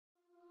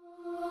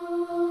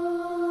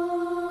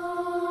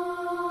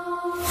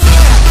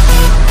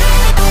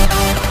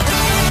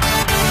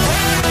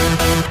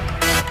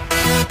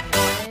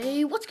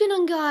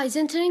guys,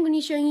 and today I'm going to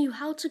be showing you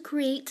how to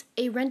create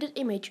a rendered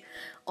image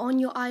on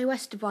your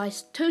iOS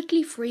device,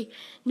 totally free,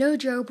 no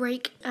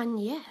jailbreak,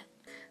 and yeah,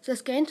 so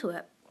let's get into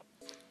it.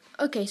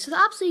 Okay, so the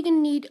apps that you're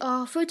going to need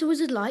are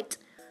PhotoWizard Lite,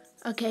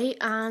 okay,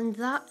 and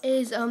that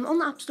is on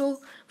the App Store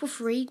for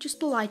free, just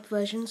the Lite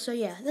version. So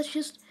yeah, let's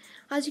just,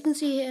 as you can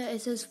see here,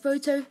 it says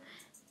Photo.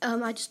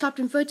 I just typed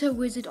in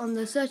PhotoWizard on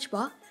the search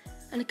bar,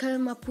 and it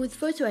came up with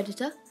Photo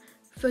Editor.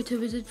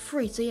 PhotoWizard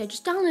free. So yeah,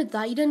 just download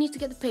that. You don't need to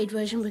get the paid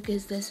version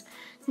because there's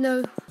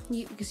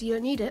because you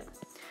don't need it.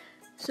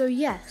 So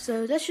yeah,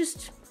 so let's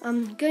just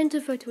go into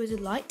PhotoWizard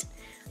Lite.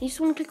 You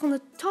just want to click on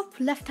the top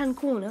left hand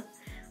corner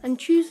and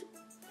choose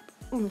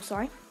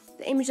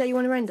the image that you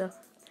want to render.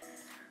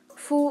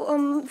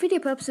 For video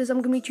purposes,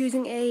 I'm going to be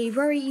choosing a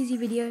very easy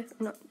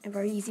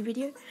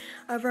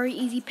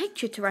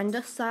picture to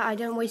render so I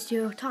don't waste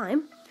your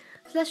time.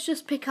 So let's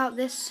just pick out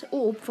this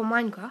orb from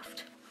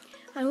Minecraft.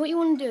 And what you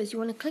want to do is you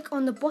want to click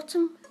on the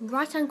bottom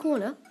right hand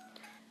corner,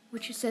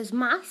 which says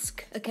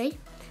mask. Okay, you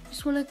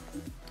just want to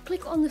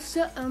click on the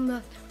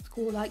settings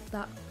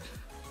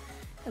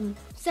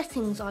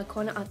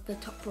icon at the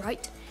top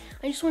right.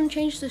 And you just want to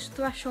change this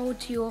threshold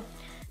to your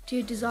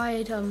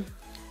desired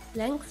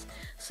length.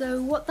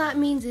 So what that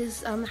means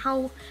is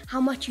how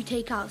much you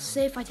take out.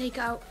 Say if I take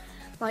out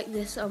like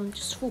this,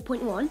 just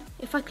 4.1.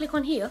 If I click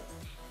on here,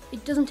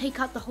 it doesn't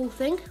take out the whole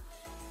thing.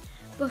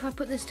 But if I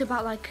put this to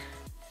about like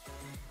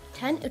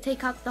 10, it'll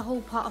take out the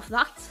whole part of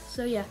that.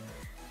 So yeah,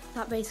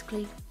 that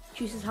basically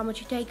chooses how much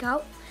you take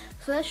out.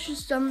 So let's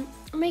just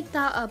make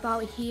that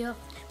about here.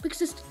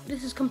 Because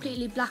this is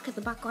completely black at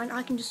the background,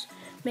 I can just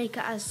make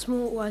it as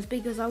small or as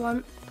big as I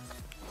want.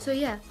 So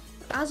yeah,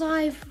 as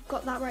I've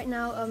got that right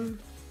now,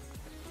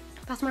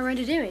 that's my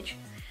rendered image.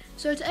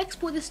 So to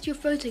export this to your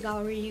photo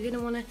gallery, you're going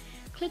to want to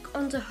click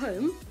onto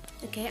home,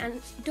 okay,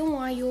 and don't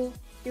worry, your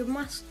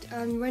masked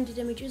and rendered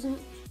image isn't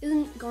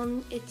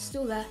gone, it's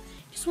still there.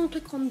 Just want to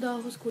click on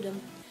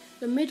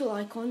the middle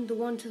icon, the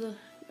one to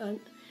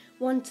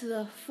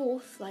the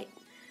fourth, like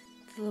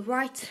to the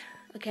right,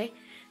 okay,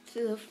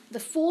 to the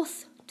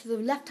fourth to the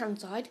left hand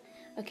side,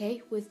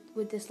 okay, with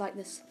this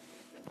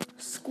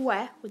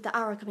square with the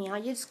arrow coming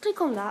out. You just click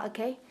on that,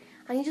 okay,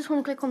 and you just want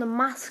to click on the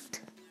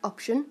masked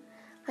option,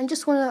 and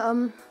just want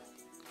to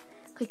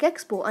click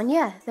export, and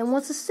yeah, then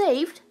once it's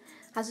saved,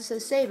 as it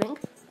says saving,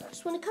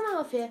 just want to come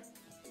out of here,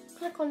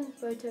 click on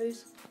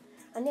photos,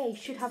 and yeah, you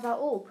should have that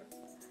orb.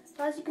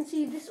 So as you can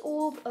see, this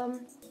orb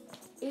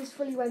is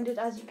fully rendered,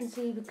 as you can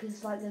see,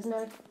 because like there's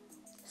no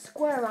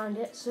square around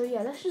it. So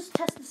yeah, let's just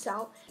test this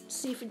out to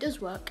see if it does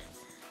work.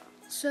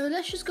 So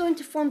let's just go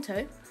into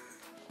Fonto,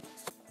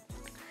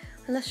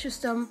 and let's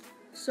just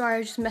sorry, I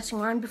was just messing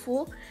around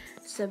before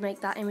to make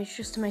that image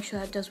just to make sure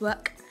that it does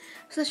work.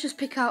 So let's just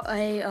pick out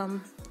a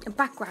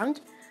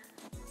background.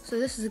 So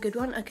this is a good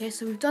one. Okay,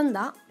 so we've done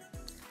that,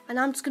 and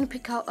I'm just going to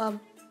pick out a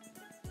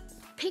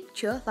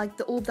picture like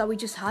the orb that we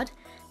just had.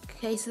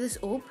 Okay, so this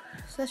orb.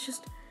 So let's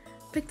just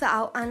pick that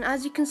out, and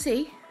as you can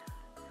see,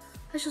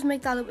 let's just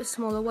make that a little bit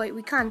smaller. Wait,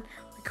 we can't.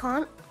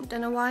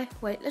 Don't know why.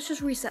 Wait, let's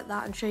just reset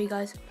that and show you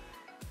guys.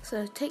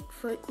 So not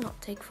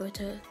take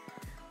photo.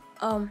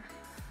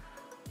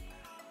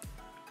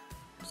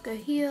 Let's go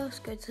here. Let's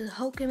go to the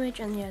Hulk image,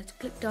 and yeah, let's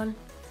click done.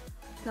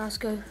 Now let's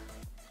go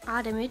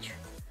add image.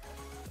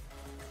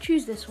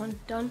 Choose this one.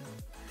 Done.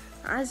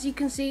 As you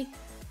can see,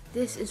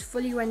 this is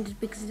fully rendered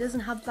because it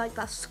doesn't have like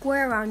that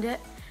square around it.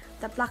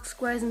 That black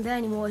square isn't there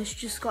anymore. It's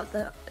just got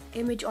the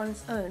image on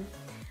its own.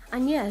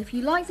 And yeah, if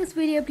you like this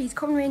video, please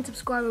comment, rate, and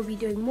subscribe. We'll be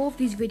doing more of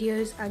these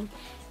videos. And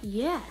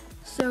yeah,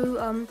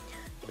 so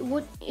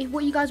what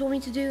you guys want me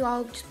to do,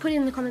 I'll just put it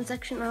in the comment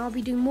section, and I'll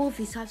be doing more of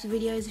these types of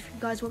videos. If you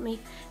guys want me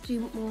to do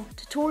more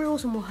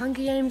tutorials or more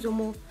Hunger Games or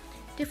more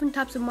different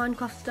types of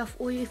Minecraft stuff,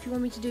 or if you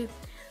want me to do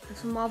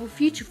some Marvel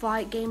Future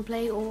Fight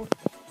gameplay or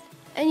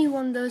any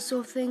one of those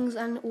sort of things,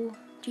 and or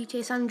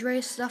GTA San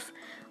Andreas stuff,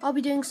 I'll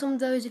be doing some of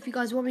those if you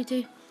guys want me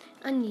to.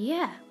 And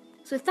yeah,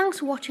 so thanks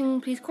for watching.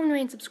 Please comment,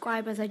 rate, and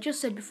subscribe, as I just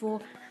said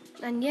before.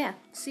 And yeah,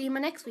 see you in my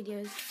next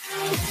videos.